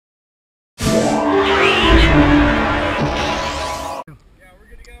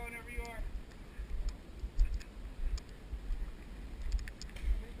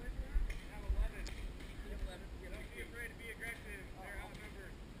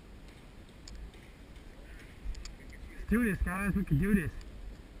do this, guys. We can do this.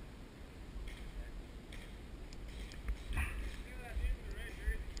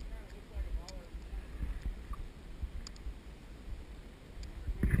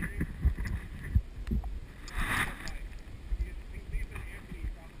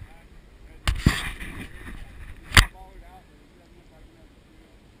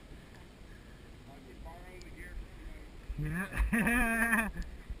 Yeah.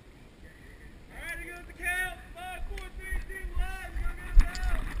 Alright, I got the count. 5, 4, 3, 2, 1. We're gonna get it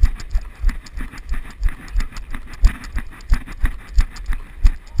out.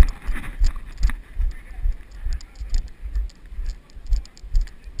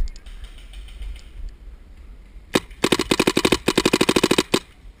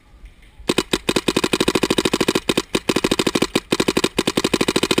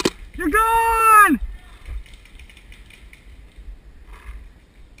 You're gone!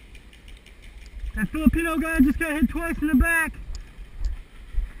 That Filipino guy just got hit twice in the back.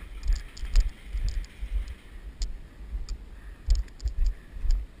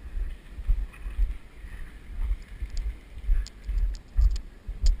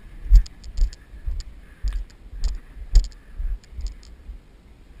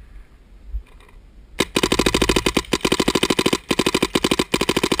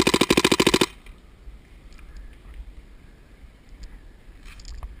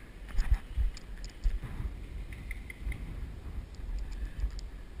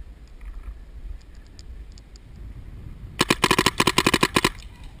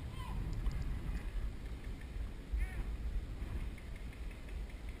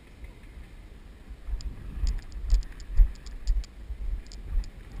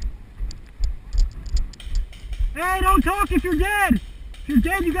 Hey, don't talk if you're dead! If you're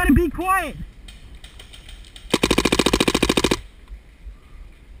dead, you gotta be quiet!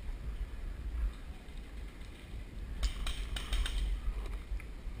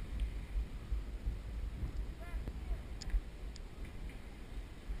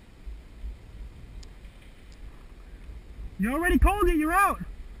 You already called it, you're out!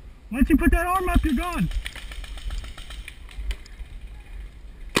 Once you put that arm up, you're gone!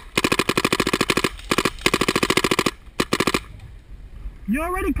 You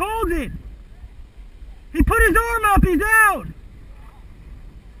already called it! He put his arm up, he's out!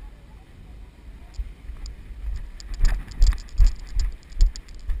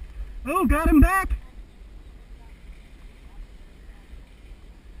 Oh, got him back!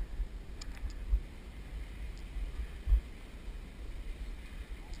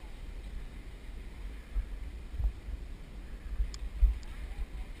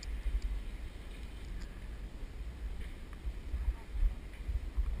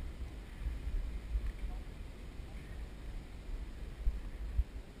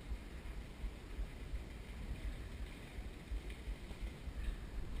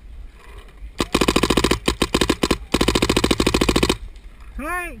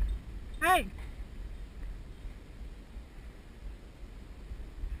 Hey! Hey!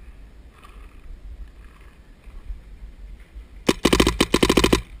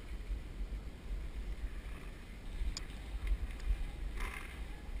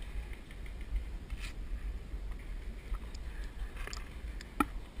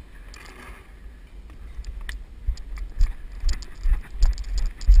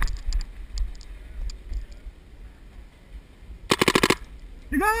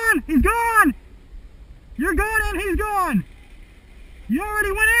 You're gone! He's gone! You're gone and he's gone! You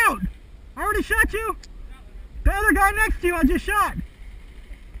already went out! I already shot you! The other guy next to you I just shot!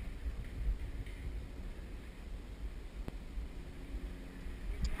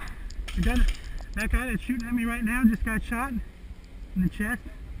 That guy that's shooting at me right now just got shot in the chest.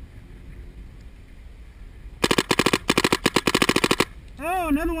 Oh,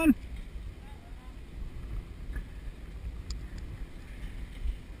 another one!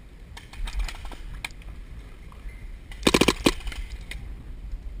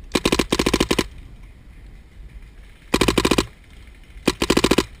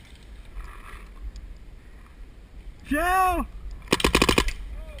 Joe!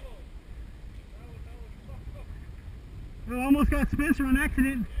 Oh, almost got Spencer on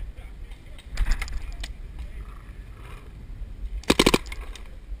accident.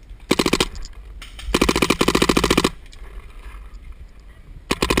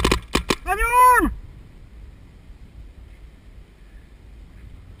 On your arm!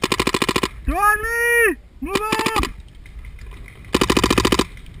 They're on me! Move up!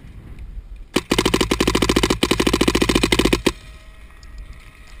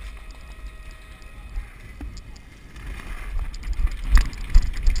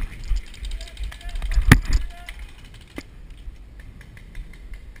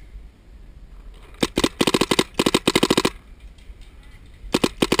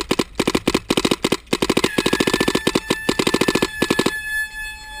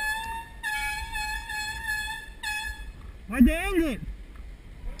 Why'd they end it?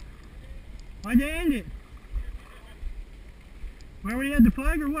 Why'd they end it? We already had the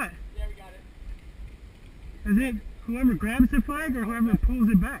flag or what? Yeah, we got it. Is it whoever grabs the flag or whoever pulls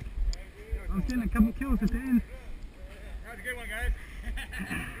it back? I was getting a couple kills at the end. That was a good one, guys.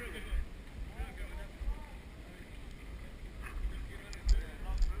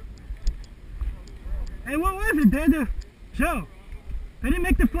 Hey, what was it, Dad? Joe, they didn't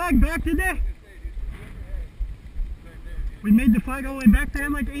make the flag back, did they? We made the flag all the way back. They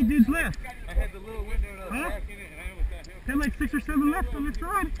had like 8 dudes left. I had the little window back in it, and I almost got hit. They had like 6 or 7 left on this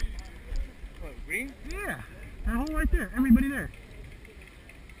ride. What, green? Yeah, that hole right there. Everybody there.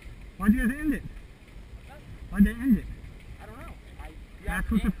 Why'd you guys end it? Why'd they end it? I don't know.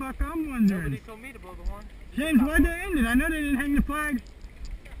 That's what the fuck I'm wondering. Nobody told me to blow the horn. James, why'd they end it? I know they didn't hang the flag.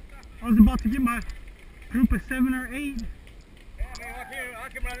 I was about to get my group of 7 or 8. Yeah, man, I'll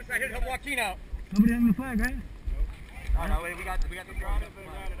come around this side here to help Joaquin out. Nobody hung the flag, right? Oh, no, wait, we got the ground up and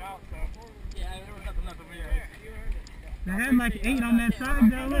got it out, so. Yeah, there was nothing left over here. They had like 8 on that side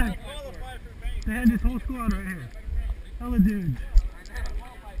there, look. They had this whole squad right here. Hella dudes.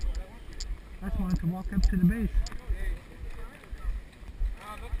 I just wanted to walk up to the base.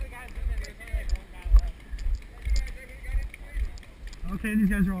 Okay, these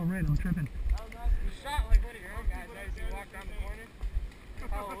guys are all red, I'm tripping. We shot like what are your guys? As you walk down the corner?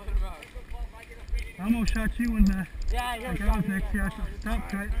 Oh, what about? I almost shot you when the guy was next to you. I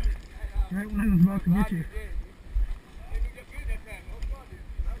stopped right when I was about to get you.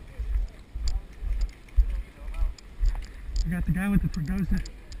 We got the guy with the Fregosa,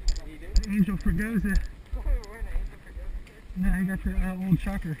 the Angel Fregosa. Yeah, I got the old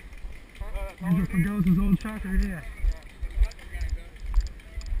shocker. Angel Fregosa's old shocker, yeah.